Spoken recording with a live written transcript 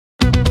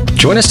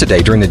Join us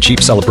today during the Jeep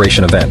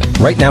Celebration event.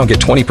 Right now, get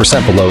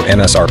 20% below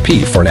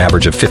MSRP for an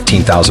average of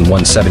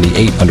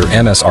 $15,178 under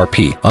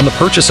MSRP on the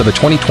purchase of a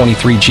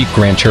 2023 Jeep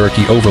Grand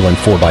Cherokee Overland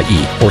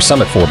 4xE or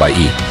Summit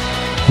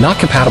 4xE. Not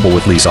compatible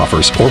with lease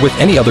offers or with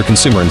any other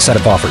consumer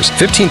incentive offers.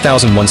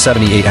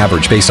 $15,178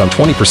 average based on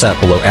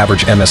 20% below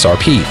average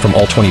MSRP from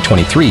all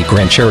 2023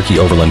 Grand Cherokee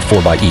Overland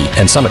 4xE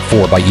and Summit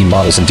 4xE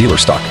models in dealer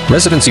stock.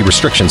 Residency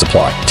restrictions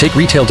apply. Take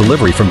retail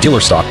delivery from dealer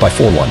stock by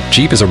 4/1.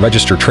 Jeep is a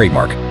registered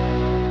trademark.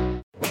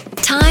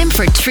 Time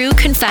for True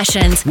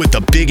Confessions with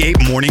the Big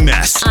 8 Morning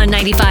Mess on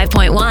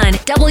 95.1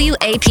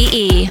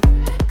 WAPE.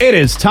 It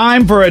is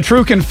time for a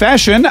true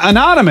confession.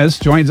 Anonymous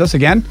joins us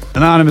again.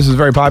 Anonymous is a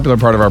very popular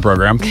part of our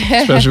program,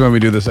 especially when we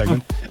do this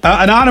segment.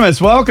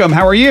 Anonymous, welcome.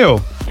 How are you?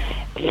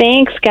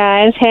 Thanks,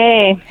 guys.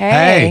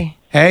 Hey.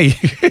 Hey.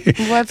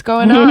 What's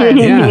going on?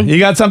 Yeah. You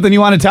got something you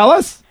want to tell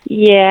us?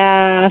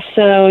 Yeah,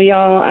 so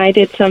y'all, I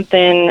did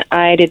something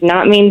I did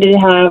not mean to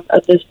have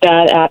this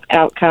bad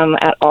outcome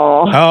at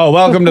all. Oh,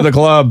 welcome to the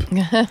club.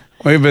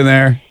 We've been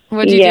there.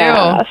 What'd you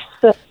do?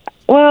 So,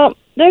 well,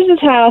 there's this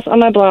house on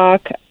my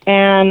block,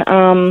 and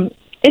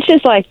it's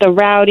just like the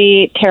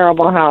rowdy,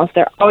 terrible house.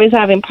 They're always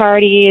having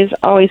parties,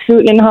 always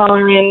hooting and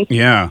hollering.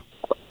 Yeah.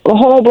 The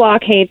whole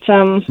block hates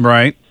them.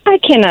 Right. I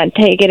cannot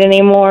take it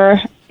anymore,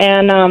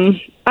 and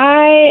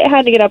I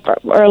had to get up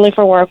early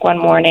for work one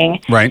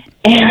morning. Right.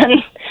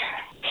 And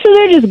so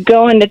they're just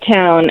going to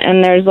town,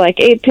 and there's like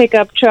 8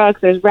 pickup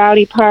trucks, there's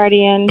rowdy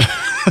partying.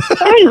 So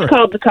I just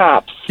called the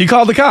cops. You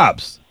called the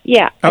cops?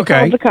 Yeah, Okay. I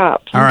called the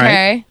cops. All right.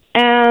 Okay.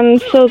 And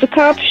so the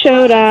cops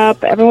showed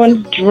up,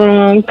 everyone's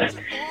drunk.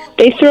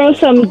 They throw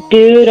some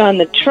dude on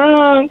the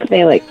trunk,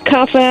 they like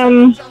cuff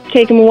him,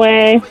 take him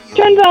away.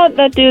 Turns out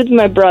that dude's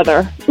my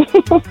brother.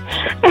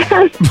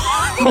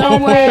 No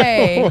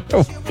way.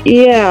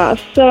 Yeah,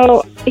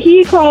 so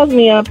he calls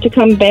me up to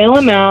come bail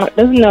him out.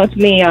 Doesn't know it's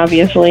me,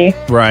 obviously.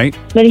 Right.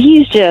 But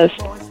he's just,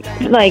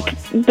 like,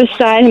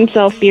 beside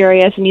himself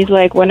furious. And he's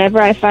like, whenever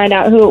I find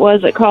out who it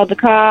was that called the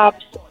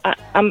cops,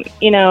 I'm,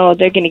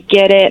 they're going to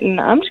get it.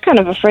 And I'm just kind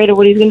of afraid of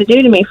what he's going to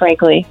do to me,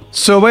 frankly.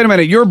 So wait a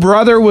minute. Your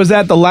brother was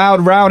at the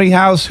loud, rowdy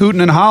house hooting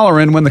and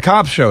hollering when the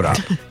cops showed up.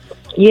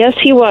 Yes,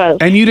 he was.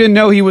 And you didn't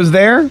know he was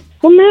there?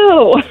 Well,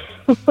 no.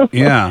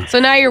 Yeah. So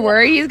now you're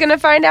worried he's going to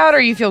find out, or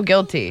you feel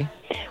guilty?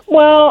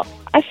 Well,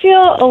 I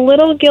feel a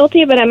little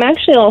guilty, but I'm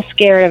actually a little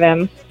scared of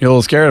him. You're a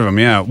little scared of him,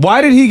 yeah.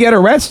 Why did he get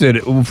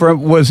arrested?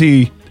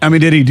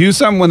 Did he do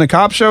something when the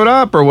cops showed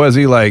up, or was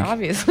he like,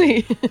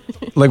 Obviously.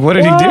 like what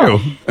did he do?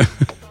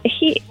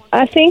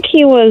 I think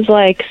he was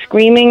like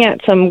screaming at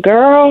some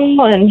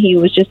girl, and he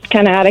was just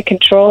kind of out of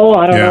control.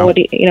 I don't know what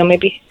he,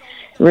 maybe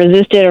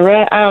resisted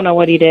arrest. I don't know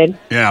what he did.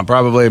 Yeah,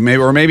 probably,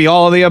 maybe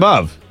all of the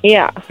above.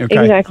 Yeah,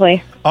 Okay.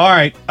 exactly. All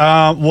right.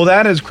 Well,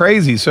 that is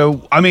crazy.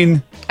 So, I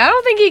mean, I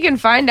don't think he can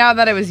find out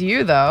that it was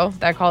you, though,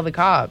 that called the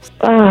cops.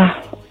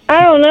 I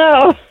don't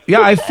know.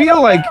 yeah, I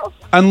feel like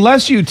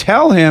unless you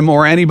tell him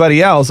or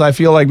anybody else, I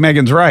feel like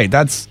Megan's right.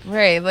 That's,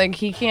 Right, like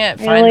he can't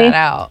find Really? that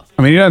out.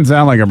 I mean, he doesn't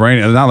sound like a brain.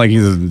 It's not like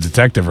he's a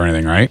detective or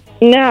anything, right?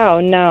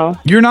 No.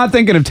 You're not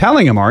thinking of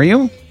telling him, are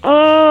you?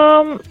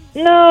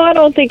 No, I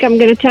don't think I'm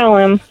going to tell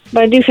him,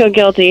 but I do feel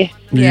guilty.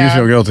 You Yeah.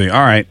 feel guilty.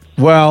 All right.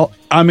 Well,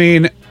 I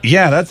mean,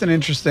 yeah, that's an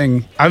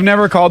interesting. I've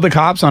never called the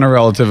cops on a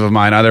relative of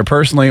mine, either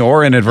personally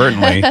or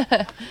inadvertently.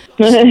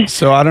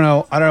 So I don't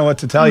know. I don't know what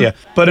to tell you.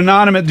 But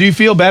Anonymous, do you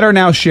feel better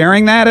now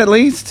sharing that at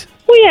least?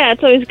 Well, yeah,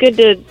 it's always good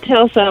to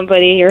tell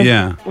somebody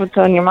what's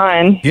on your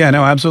mind. Yeah,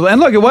 no, absolutely.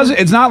 And look,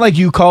 it's not like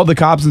you called the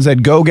cops and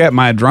said, "Go get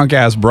my drunk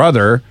ass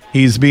brother.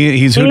 He's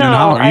hooting and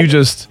hollering."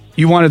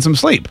 You wanted some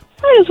sleep.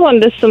 I just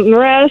wanted some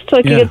rest so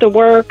I could get to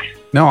work.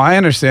 No, I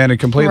understand it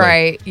completely.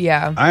 Right,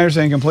 yeah. I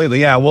understand completely.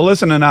 Yeah. Well,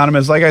 listen,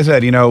 Anonymous, like I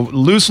said,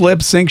 loose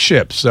lips sink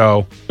ships.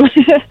 So.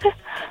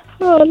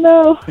 Oh,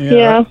 no.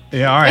 Yeah.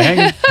 Yeah. All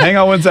right. Hang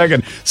on 1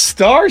 second.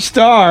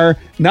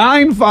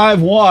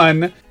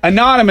 *951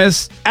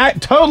 Anonymous,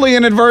 totally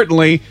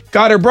inadvertently,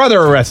 got her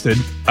brother arrested.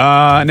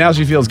 Now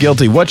she feels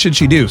guilty. What should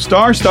she do?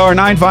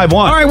 *951.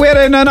 All right, we had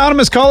an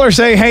anonymous caller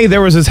say, hey,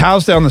 there was this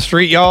house down the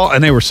street, y'all,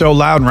 and they were so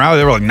loud and rowdy.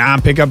 There were like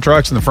 9 pickup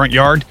trucks in the front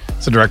yard.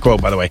 It's a direct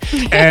quote, by the way.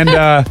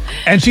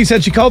 And she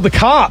said she called the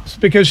cops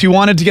because she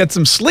wanted to get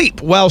some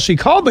sleep. Well, she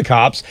called the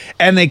cops,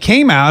 and they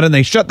came out, and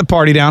they shut the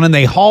party down, and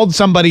they hauled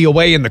somebody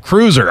away in the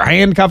cruiser,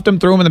 handcuffed him,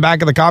 threw him in the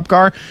back of the cop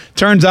car.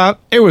 Turns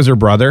out it was her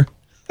brother.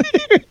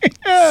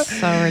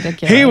 So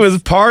ridiculous. He was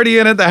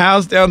partying at the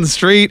house down the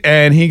street,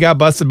 and he got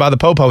busted by the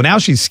popo. Now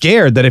she's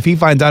scared that if he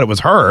finds out it was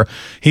her,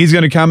 he's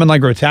going to come and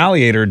like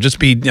retaliate or just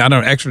be,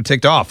 extra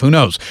ticked off. Who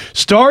knows?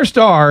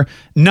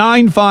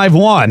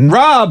 *951.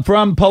 Rob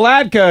from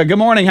Palatka. Good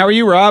morning. How are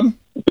you, Rob?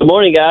 Good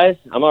morning, guys.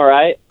 I'm all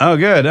right. Oh,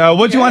 good.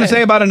 What do you want to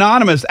say about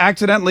Anonymous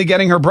accidentally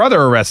getting her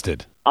brother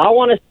arrested? I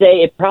want to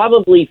say it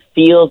probably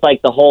feels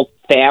like the whole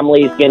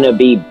family's going to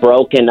be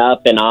broken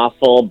up and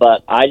awful,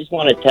 but I just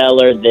want to tell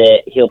her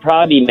that he'll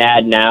probably be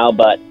mad now,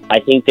 but I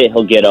think that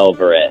he'll get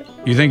over it.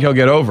 You think he'll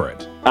get over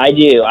it? I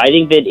do. I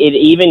think that it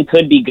even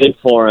could be good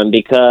for him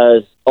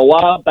because a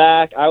while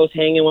back I was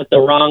hanging with the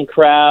wrong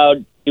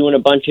crowd. doing a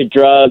bunch of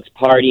drugs,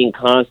 partying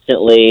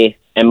constantly,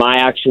 and my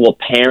actual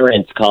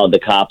parents called the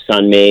cops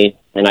on me,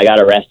 and I got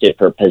arrested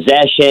for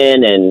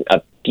possession and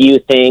a few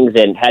things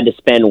and had to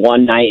spend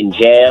one night in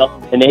jail,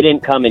 and they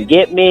didn't come and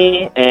get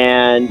me.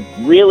 And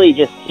really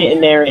just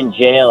sitting there in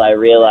jail, I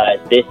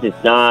realized this is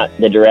not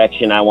the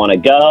direction I want to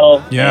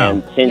go. Yeah.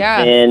 And since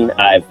then,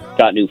 I've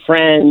got new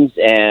friends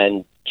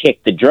and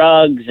kicked the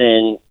drugs,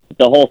 and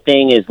the whole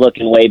thing is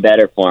looking way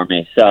better for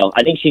me. So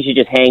I think she should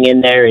just hang in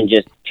there and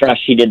just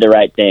trust she did the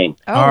right thing.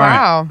 Oh, All right.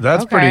 wow.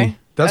 That's Okay.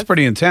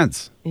 pretty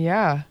intense.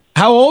 Yeah.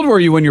 How old were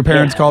you when your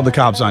parents called the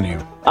cops on you?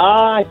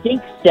 I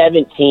think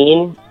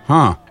 17.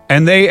 Huh.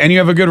 And you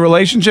have a good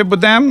relationship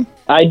with them?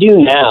 I do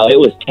now. It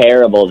was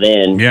terrible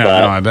then. Yeah,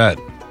 but no, I bet.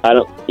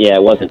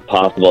 it wasn't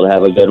possible to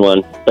have a good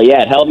one. But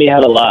yeah, it helped me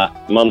out a lot.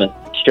 I'm on the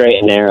straight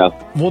and narrow.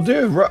 Well,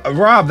 dude,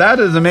 Rob, that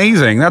is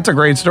amazing. That's a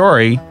great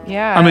story.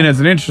 Yeah. I mean, it's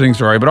an interesting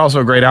story, but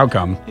also a great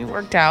outcome. It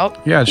worked out.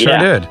 Yeah, it sure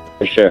did.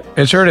 For sure.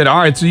 It sure did. All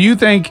right, so you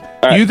think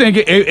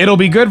it'll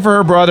be good for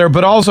her brother,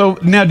 but also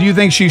now, do you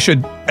think she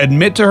should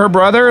admit to her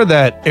brother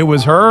that it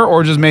was her,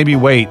 or just maybe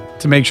wait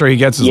to make sure he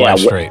gets his life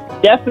straight?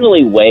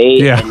 Definitely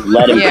wait Yeah. and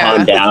let him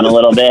calm down a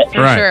little bit.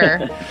 For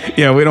sure.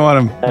 Yeah, we don't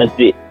want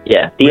him.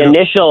 The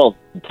initial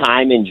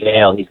time in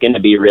jail, he's going to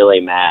be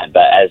really mad.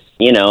 But as,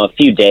 a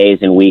few days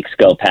and weeks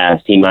go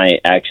past, he might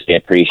actually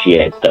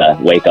appreciate the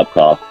wake-up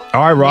call.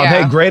 All right, Rob.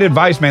 Yeah. Hey, great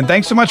advice, man.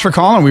 Thanks so much for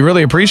calling. We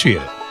really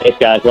appreciate it. Thanks,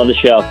 guys. Love the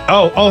show.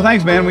 Oh,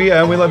 thanks, man. We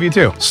love you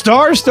too.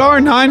 Star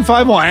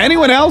 951.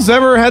 Anyone else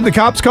ever had the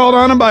cops called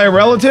on them by a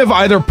relative,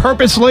 either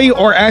purposely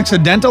or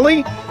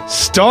accidentally?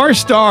 Star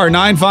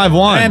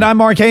 951. And I'm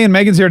Mark Hay, and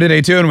Megan's here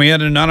today too. And we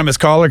had an anonymous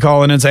caller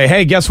call in and say,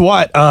 "Hey, guess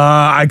what?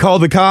 I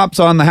called the cops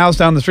on the house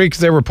down the street because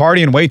they were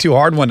partying way too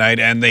hard one night,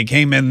 and they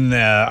came in,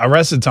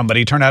 arrested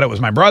somebody. Turned out it was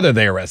my brother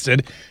they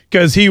arrested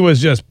because he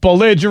was just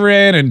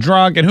belligerent and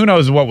drunk, and who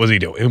knows what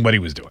he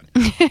was doing.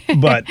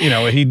 But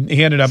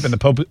he ended up in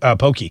the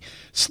pokey.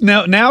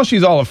 Now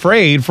she's all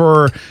afraid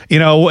for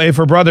if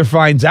her brother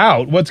finds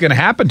out what's going to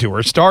happen to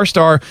her. Star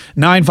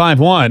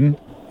 951.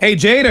 Hey,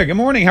 Jada. Good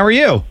morning. How are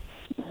you?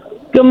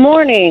 Good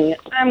morning.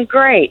 I'm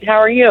great. How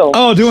are you?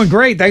 Oh, doing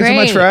great. Thanks so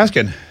much for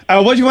asking.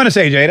 What do you want to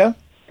say, Jada?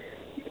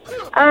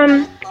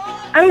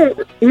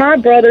 My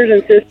brothers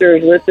and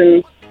sisters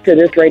listen to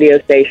this radio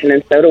station,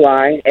 and so do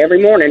I,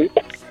 every morning.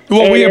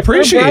 Well, and we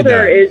appreciate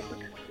that.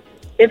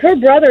 If her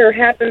brother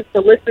happens to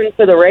listen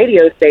to the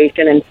radio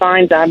station and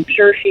finds, I'm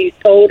sure she's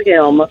told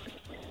him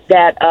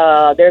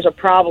that there's a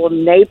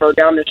problem neighbor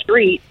down the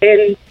street,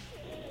 and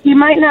he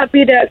might not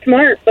be that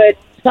smart, but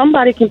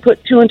somebody can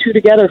put two and two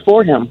together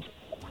for him.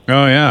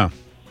 Oh, yeah.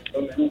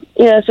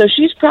 Yeah, so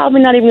she's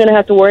probably not even going to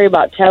have to worry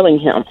about telling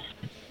him.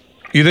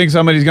 You think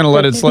somebody's going to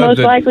let it slip? Most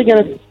likely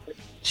going to.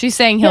 She's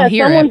saying he'll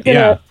hear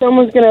it.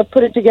 Someone's going to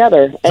put it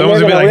together.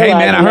 Someone's going to be like, "Hey,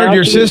 man, I heard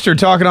your sister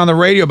talking on the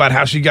radio about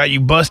how she got you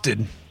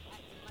busted."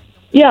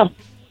 Yeah.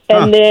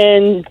 And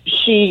then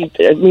she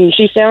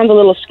sounds a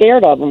little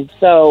scared of him,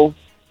 so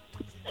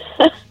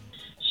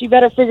she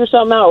better figure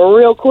something out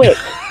real quick.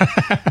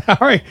 All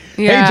right.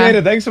 Yeah. Hey,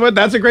 Jada, thanks so much.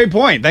 That's a great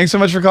point. Thanks so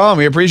much for calling.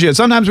 We appreciate it.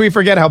 Sometimes we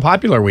forget how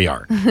popular we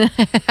are.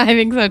 I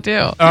think so,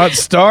 too.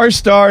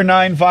 Star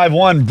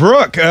 951.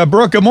 Brooke.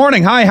 Brooke, good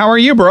morning. Hi, how are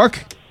you, Brooke?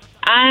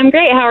 I'm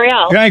great. How are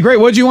y'all? Yeah, great.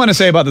 What do you want to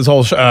say about this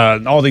whole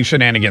all these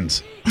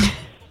shenanigans?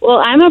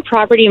 Well, I'm a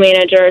property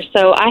manager,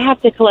 so I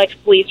have to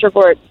collect police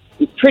reports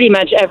pretty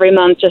much every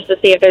month just to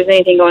see if there's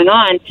anything going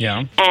on.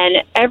 Yeah.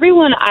 And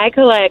everyone I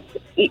collect,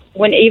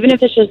 even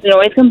if it's just a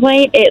noise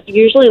complaint, it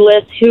usually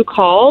lists who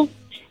called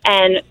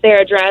and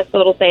their address. So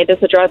it'll say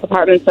this address,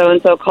 apartment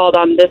so-and-so, called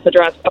on this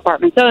address,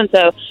 apartment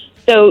so-and-so.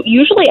 So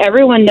usually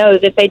everyone knows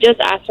if they just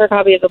ask for a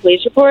copy of the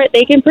police report,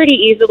 they can pretty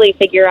easily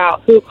figure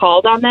out who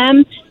called on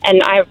them.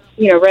 And I have,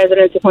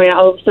 residents who point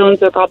out, "Oh,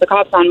 so-and-so called the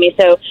cops on me."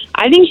 So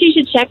I think she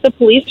should check the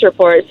police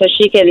report so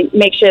she can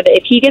make sure that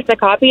if he gets a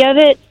copy of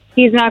it,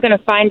 he's not going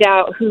to find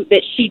out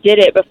that she did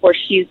it before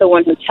she's the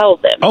one who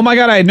tells him. Oh, my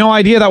God. I had no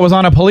idea that was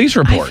on a police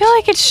report. I feel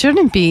like it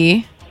shouldn't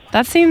be.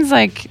 That seems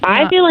like...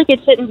 I feel like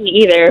it shouldn't be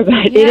either,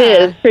 but it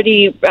is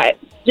pretty...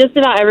 Just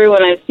about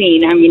everyone I've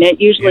seen. I mean, it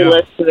usually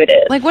lists who it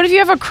is. Like, what if you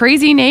have a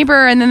crazy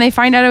neighbor and then they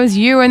find out it was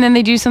you and then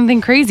they do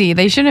something crazy?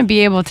 They shouldn't be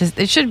able to...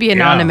 It should be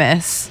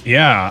anonymous.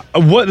 Yeah.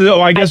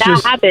 I guess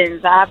that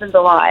happens. That happens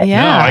a lot.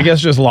 Yeah. No, I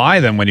guess just lie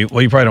then when you...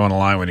 Well, you probably don't want to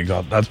lie when you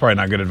call. That's probably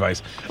not good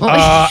advice.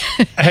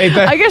 Hey,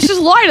 I guess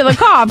just lie to the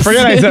cops.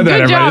 Forget I said that,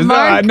 Good everybody. job,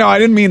 Mark. No, I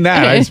didn't mean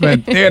that. I just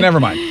meant... Yeah, never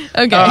mind.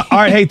 Okay. All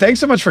right. Hey, thanks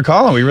so much for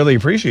calling. We really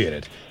appreciate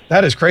it.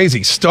 That is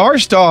crazy. Star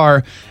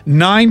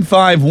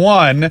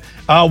 951.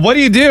 What do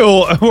you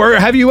do? Or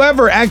have you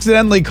ever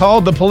accidentally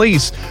called the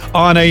police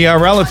on a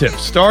relative?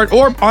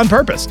 Or on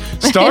purpose.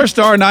 Star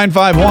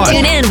 951.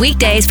 Tune in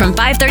weekdays from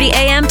 5:30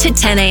 a.m. to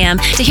 10 a.m.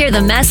 to hear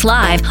the mess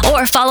live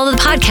or follow the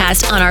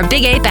podcast on our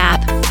Big Ape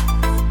app.